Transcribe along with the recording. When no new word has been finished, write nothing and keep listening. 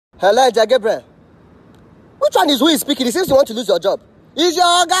Hello, Gabriel. Which one is who is speaking? It seems you want to lose your job. Is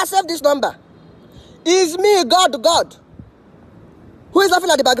your guy? Save this number. Is me, God. Who is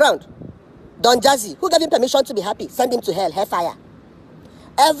laughing at the background? Don Jazzy. Who gave him permission to be happy? Send him to hell, hellfire.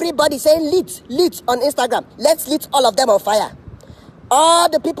 Everybody saying lit on Instagram. Let's lit all of them on fire. All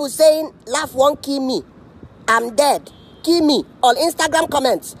the people saying, laugh won't kill me. I'm dead. Kill me. On Instagram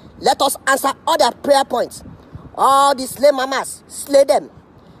comments. Let us answer all their prayer points. All the slay mamas, slay them.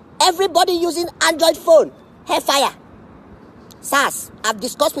 Everybody using Android phone, hellfire. SARS, I've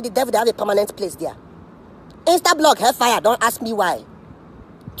discussed with the devil, they have a permanent place there. Instablog, hellfire, don't ask me why.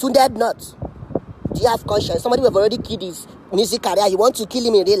 Tundead not. Do you have conscience? Somebody who have already killed his music career, you want to kill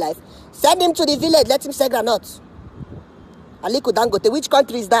him in real life? Send him to the village, let him sell granuts. Aliko Dangote, which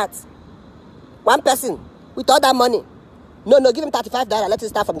country is that? One person with all that money. No, give him $35, let him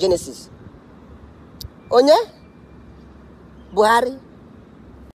start from Genesis. Onye? Buhari?